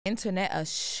Internet a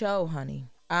show, honey.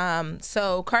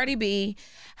 So Cardi B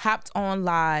hopped on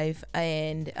live,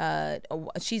 and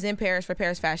she's in Paris for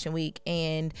Paris Fashion Week,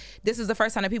 and this is the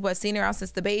first time that people have seen her out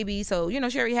since the baby. So, you know,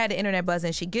 she already had the internet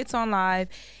buzzing. She gets on live,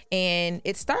 and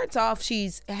it starts off,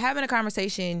 she's having a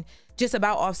conversation just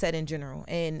about Offset in general,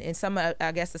 and some of,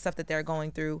 I guess, the stuff that they're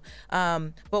going through.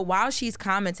 But while she's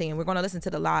commenting, and we're going to listen to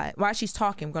the live, while she's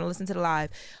talking, we're going to listen to the live,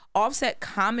 Offset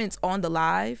comments on the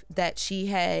live that she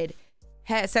had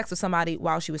sex with somebody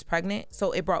while she was pregnant.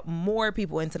 So it brought more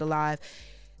people into the live.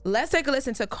 Let's take a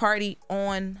listen to Cardi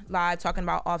on live talking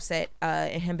about Offset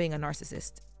and him being a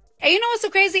narcissist. And you know what's so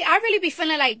crazy? I really be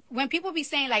feeling like when people be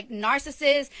saying like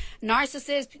narcissist and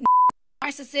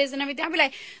everything, I be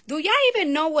like, do y'all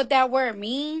even know what that word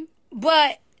mean?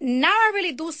 But now I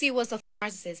really do see what's a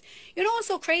narcissist. You know what's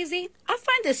so crazy? I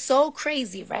find it so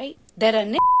crazy, right? That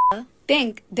a nigga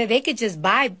think that they could just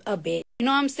buy a bitch. You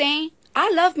know what I'm saying? I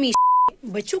love me,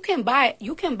 but you can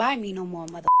buy me no more,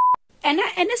 mother. And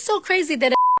it's so crazy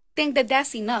that a think that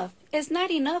that's enough. It's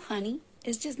not enough, honey.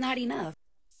 It's just not enough.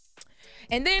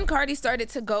 And then Cardi started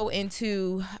to go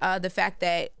into the fact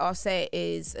that Offset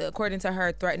is, according to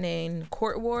her, threatening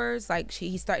court wars. Like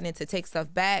he's starting to take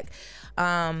stuff back.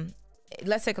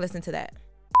 Let's take a listen to that.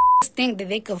 Think that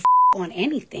they could on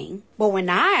anything, but when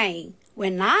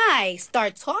I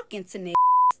start talking to niggas,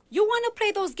 you want to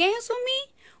play those games with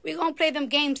me? We gonna play them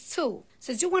games too.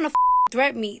 Since you want to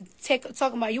threaten me,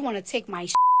 talking about you want to take my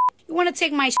shit. You want to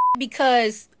take my shit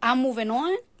because I'm moving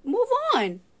on? Move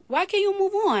on. Why can't you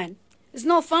move on? It's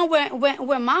no fun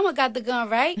when mama got the gun,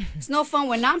 right? It's no fun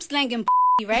when I'm slanging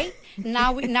right?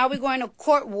 Now we're going to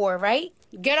court war, right?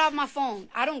 Get off my phone.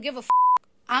 I don't give a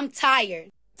I'm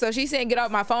tired. So she's saying get off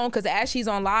my phone because as she's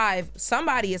on live,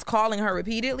 somebody is calling her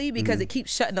repeatedly because it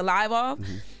keeps shutting the live off.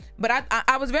 But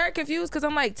I was very confused because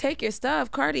I'm like, take your stuff.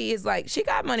 Cardi is like, she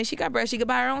got money, she got bread, she could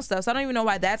buy her own stuff. So I don't even know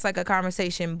why that's like a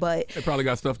conversation, but they probably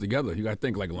got stuff together. You got to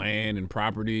think like land and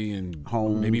property and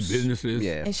homes, maybe businesses.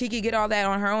 Yeah. And she could get all that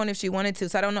on her own if she wanted to.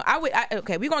 So I don't know.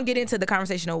 Okay, we're going to get into the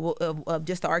conversation of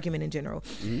just the argument in general.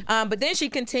 But then she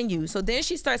continues. So then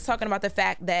she starts talking about the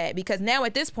fact that, because now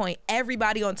at this point,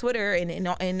 everybody on Twitter and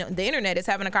the internet is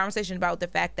having a conversation about the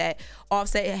fact that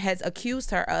Offset has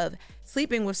accused her of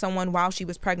sleeping with someone while she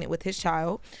was pregnant with his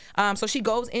child. So she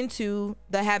goes into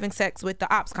the having sex with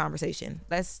the ops conversation.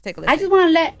 Let's take a listen. I just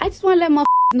want to let my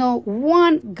know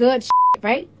one good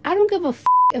right? I don't give a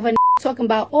if a talking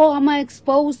about, oh, I'm gonna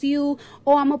expose you,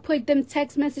 or I'm gonna put them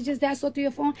text messages that so through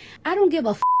your phone. I don't give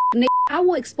a I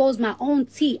will expose my own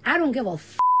tea. I don't give a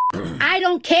I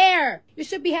don't care. You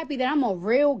should be happy that I'm a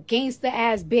real gangster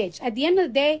ass bitch. At the end of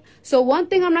the day, so one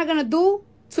thing I'm not gonna do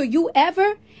to you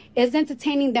ever is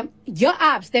entertaining them, your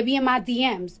ops that be in my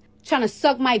DMs trying to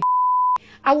suck my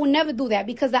I will never do that,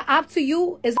 because the op to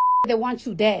you is that wants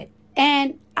you dead.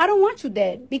 And I don't want you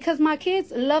dead because my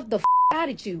kids love the out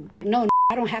at you. No,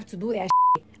 I don't have to do that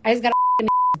I just got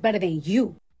better than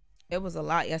you. It was a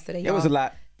lot yesterday, y'all. It was a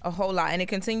lot. A whole lot. And it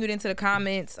continued into the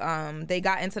comments. They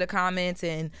got into the comments,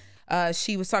 and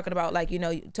she was talking about, like, you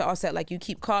know, to Offset, like, you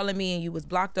keep calling me and you was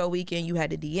blocked all weekend. You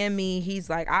had to DM me. He's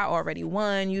like, I already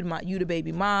won. You the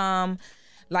baby mom.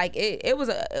 Like, it was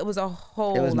a whole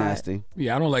lot. It was nasty.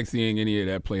 Yeah, I don't like seeing any of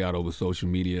that play out over social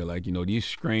media. Like, you know, these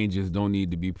strangers don't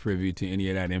need to be privy to any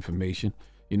of that information.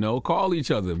 You know, call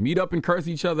each other, meet up and curse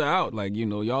each other out. Like, you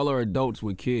know, y'all are adults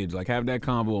with kids. Like, have that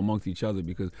convo amongst each other,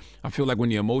 because I feel like when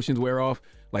the emotions wear off,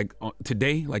 like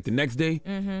today, like the next day,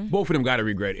 both of them got to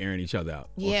regret airing each other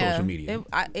out on social media.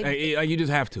 You just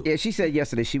have to. Yeah, she said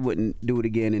yesterday she wouldn't do it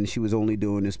again, and she was only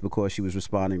doing this because she was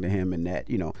responding to him, and that,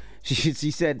 you know, she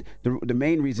said the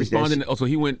main reason responding. Also,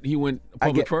 he went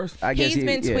public first. I guess he's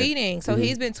been tweeting, so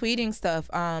he's been tweeting stuff.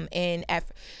 And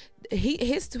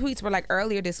his tweets were like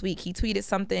earlier this week. He tweeted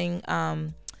something.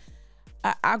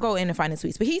 I'll go in and find the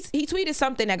tweets, but he tweeted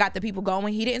something that got the people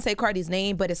going. He didn't say Cardi's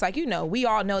name, but it's like, you know, we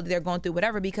all know that they're going through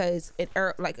whatever, because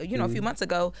like, you know, a few months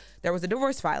ago there was a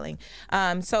divorce filing.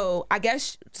 So I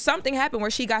guess something happened where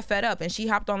she got fed up and she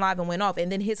hopped on live and went off.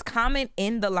 And then his comment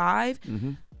in the live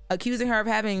accusing her of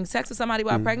having sex with somebody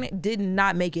while pregnant did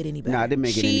not make it any better. No, it didn't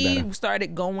make it any better. She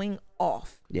started going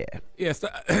off. Yeah. Yeah,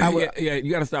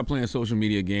 you got to stop playing social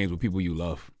media games with people you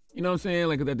love. You know what I'm saying?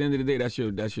 Like, at the end of the day, that's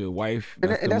your wife,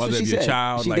 that's the mother of your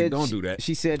child. Like, don't do that.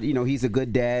 She said, you know, he's a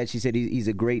good dad. She said he's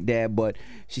a great dad, but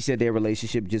she said their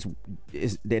relationship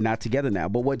they're not together now.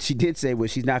 But what she did say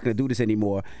was she's not going to do this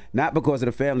anymore, not because of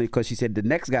the family, because she said the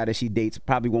next guy that she dates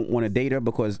probably won't want to date her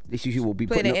because she will be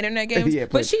playing the internet games. Yeah,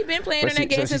 but she's been playing internet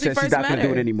games since we first met her. She's not going to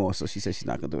do it anymore. So she said she's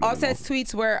not going to do it anymore. Offset's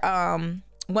tweets were,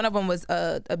 one of them was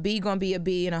a bee gonna be a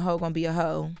bee and a hoe gonna be a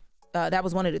hoe. That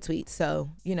was one of the tweets. So,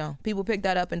 you know, people picked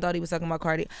that up and thought he was talking about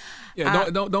Cardi. Yeah,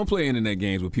 don't play internet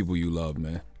games with people you love,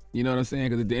 man. You know what I'm saying?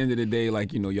 Because at the end of the day,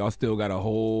 like, you know, y'all still got a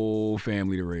whole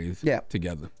family to raise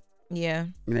together. Yeah.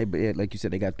 And they, like you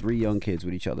said, they got 3 young kids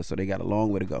with each other, so they got a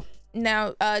long way to go.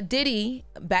 Now, Diddy,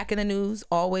 back in the news,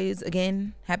 always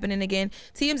again, happening again.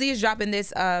 TMZ is dropping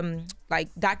this like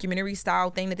documentary style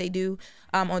thing that they do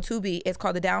on Tubi. It's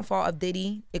called The Downfall of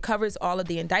Diddy. It covers all of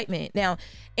the indictment. Now,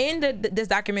 in this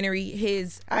documentary,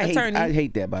 his attorney... I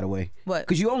hate that, by the way. What?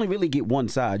 Because you only really get one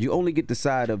side. You only get the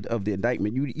side of the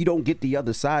indictment. You don't get the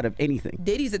other side of anything.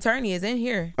 Diddy's attorney is in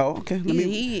here. Oh, okay. Let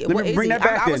me bring that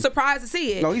back. I was surprised to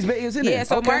see it. No, he's in there. Yeah,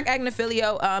 so okay. Mark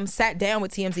Agnifilio sat down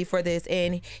with TMZ for this,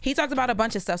 and he talked about a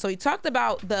bunch of stuff. So he talked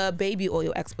about the baby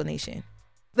oil explanation.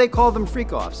 They called them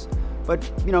freak-offs. But,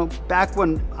 you know, back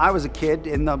when I was a kid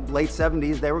in the late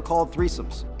 70s, they were called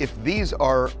threesomes. If these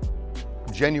are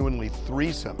genuinely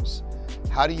threesomes,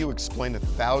 how do you explain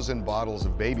 1,000 bottles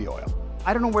of baby oil?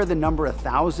 I don't know where the number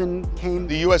 1,000 came.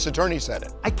 The U.S. attorney said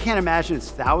it. I can't imagine it's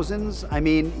thousands. I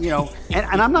mean, you know,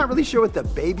 and I'm not really sure what the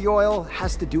baby oil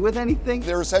has to do with anything.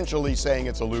 They're essentially saying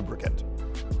it's a lubricant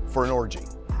for an orgy.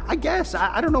 I guess.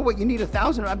 I don't know what you need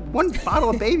 1,000. One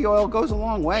bottle of baby oil goes a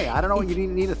long way. I don't know what you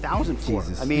need 1,000 for.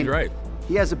 Jesus. I mean, He's right.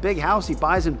 He has a big house. He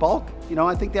buys in bulk. You know,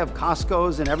 I think they have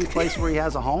Costco's in every place where he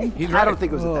has a home. I don't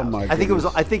think it was 1,000. I think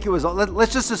it was.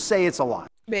 Let's just say it's a lot.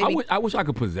 I wish I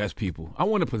could possess people. I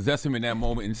want to possess him in that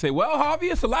moment and say, well, Harvey,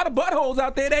 it's a lot of buttholes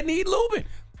out there that need lubing.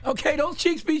 Okay, those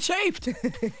cheeks be chafed.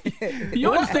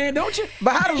 You understand, don't you?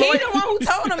 But how the lawyer? He the one who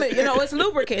told him it. You know, it's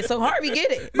lubricant, so Harvey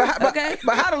get it. But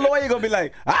how the lawyer gonna be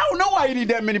like, I don't know why you need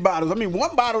that many bottles. I mean,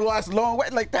 one bottle lasts a long way.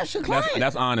 Like, that's your client.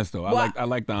 That's honest, though. Well, I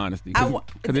like the honesty.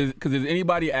 Because has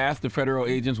anybody asked the federal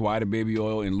agents why the baby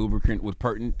oil and lubricant was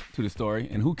pertinent to the story?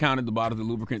 And who counted the bottles of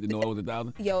lubricant to know it was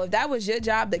 1,000? Yo, if that was your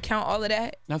job to count all of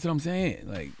that. That's what I'm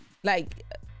saying. Like.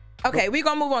 Okay, we're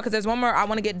gonna move on because there's one more. I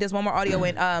want to get this one more audio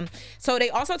in. So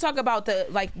they also talk about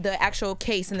the actual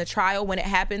case and the trial when it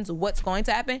happens, what's going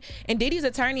to happen. And Diddy's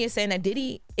attorney is saying that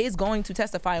Diddy is going to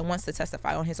testify and wants to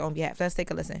testify on his own behalf. Let's take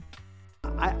a listen.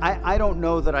 I don't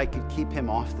know that I could keep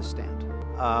him off the stand.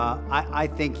 I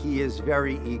think he is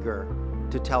very eager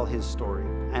to tell his story,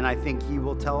 and I think he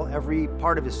will tell every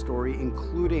part of his story,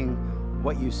 including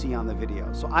what you see on the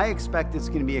video. So I expect it's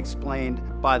going to be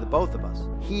explained by the both of us.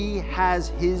 He has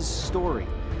his story,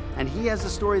 and he has a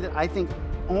story that I think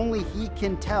only he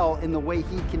can tell in the way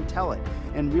he can tell it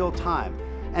in real time.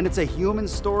 And it's a human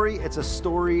story. It's a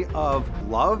story of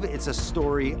love. It's a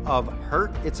story of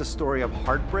hurt. It's a story of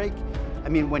heartbreak. I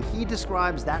mean, when he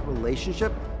describes that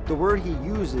relationship, the word he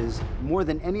uses more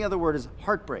than any other word is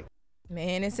heartbreak.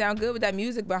 Man, it sounds good with that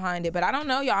music behind it, but I don't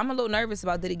know, y'all. I'm a little nervous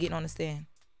about Diddy getting on the stand.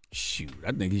 Shoot,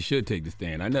 I think he should take the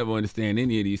stand. I never understand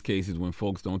any of these cases when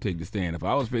folks don't take the stand. If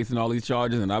I was facing all these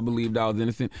charges and I believed I was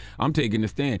innocent, I'm taking the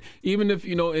stand. Even if,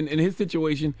 you know, in his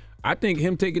situation, I think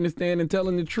him taking the stand and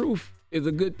telling the truth is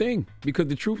a good thing because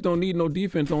the truth don't need no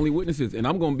defense, only witnesses. And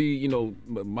I'm going to be, you know,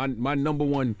 my number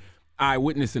one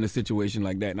eyewitness in a situation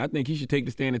like that. And I think he should take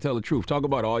the stand and tell the truth. Talk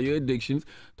about all your addictions.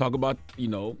 Talk about, you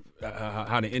know,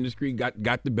 how the industry got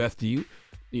the best of you.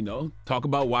 You know, talk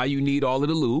about why you need all of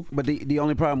the lube. But the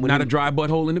only problem with not a dry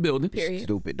butthole in the building. Period.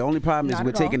 Stupid. The only problem is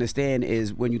with taking the stand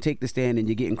is when you take the stand and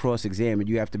you're getting cross-examined,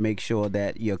 you have to make sure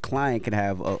that your client can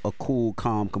have a cool,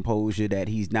 calm composure, that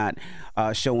he's not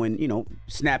showing, you know,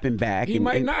 snapping back. He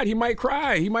might not. He might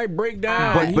cry. He might break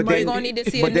down. But then, gonna need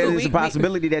to see but there's a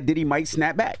possibility that Diddy might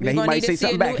snap back. That he might say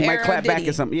something back. He might clap back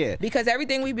or something. Yeah. Because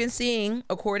everything we've been seeing,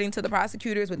 according to the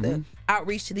prosecutors with the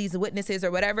outreach to these witnesses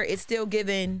or whatever, it's still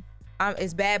given...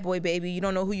 it's bad boy, baby. You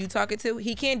don't know who you talking to.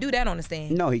 He can't do that on the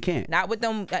stand. No, he can't. Not with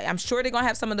them. I'm sure they're going to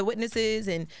have some of the witnesses.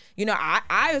 And, you know,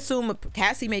 I assume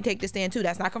Cassie may take the stand, too.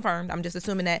 That's not confirmed. I'm just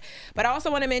assuming that. But I also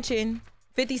want to mention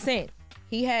 50 Cent.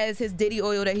 He has his Diddy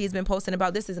oil that he's been posting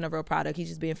about. This isn't a real product. He's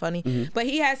just being funny. But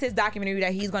he has his documentary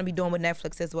that he's going to be doing with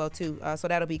Netflix as well, too. So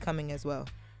that'll be coming as well.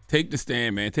 Take the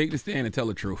stand, man. Take the stand and tell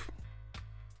the truth.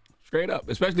 Straight up.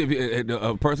 Especially if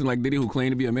a person like Diddy who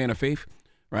claimed to be a man of faith.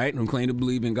 Right, who claim to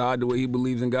believe in God the way he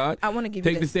believes in God. I want to give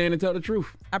take you the stand and tell the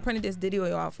truth. I printed this Diddy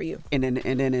oil out for you. And then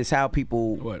it's how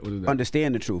people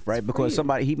understand the truth, right? Because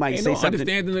somebody he might say something.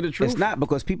 Understanding of the truth. It's not,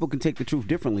 because people can take the truth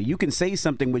differently. You can say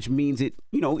something which means it.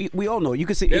 You know, we all know. You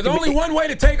can say. There's only one way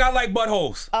to take. I like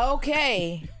buttholes.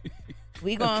 Okay.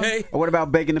 We gone. Okay. Or what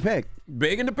about begging the peg?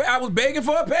 Begging the peg. I was begging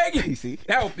for a pegging. You see?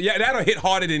 That'll hit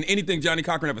harder than anything Johnny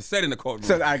Cochran ever said in the courtroom.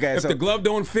 So I guess if the glove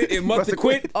don't fit, it must have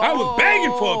quit. Oh. I was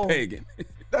begging for a pegging.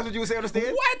 That's what you would say on the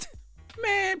stand? What?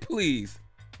 Man, please.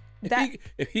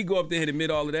 If he go up there and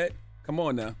admit all of that, come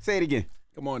on now. Say it again.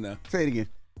 Come on now. Say it again.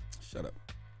 Shut up.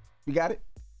 You got it?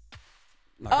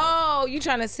 Oh, you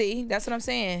trying to see? That's what I'm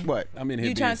saying. What? I'm in here.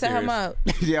 You trying to set him up?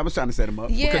 Yeah, I was trying to set him up.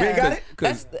 Yeah. You got it?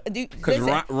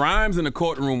 Because rhymes in the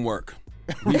courtroom work.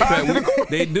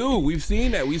 They do. We've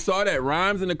seen that. We saw that.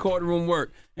 Rhymes in the courtroom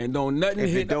work. And don't nothing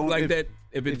hit like that.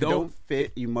 If it don't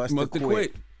fit, you must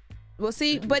quit. Well,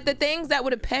 see, but the things that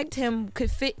would have pegged him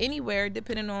could fit anywhere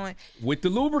depending on. With the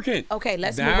lubricant. Okay,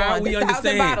 let's now move on. We The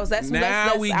understand. 1,000 bottles.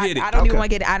 Let's we get it. I don't even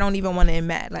want to get it. I don't even want to get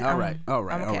mad. Like, all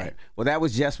right. Well, that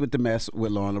was Jess with the Mess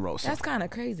with Lauren LaRosa. That's kind of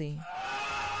crazy.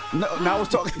 No, I was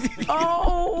talking.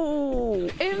 Oh,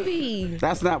 envy.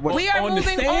 That's not what. We are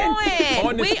moving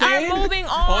on. We are moving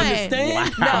on. Understand?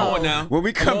 No. Come on now. When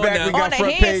we come back, we got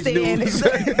front page news.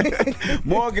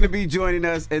 More going to be joining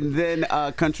us, and then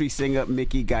country singer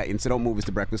Mickey Guyton. So don't move. It's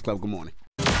The Breakfast Club. Good morning.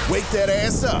 Wake that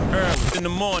ass up early in the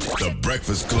morning. The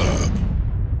Breakfast Club.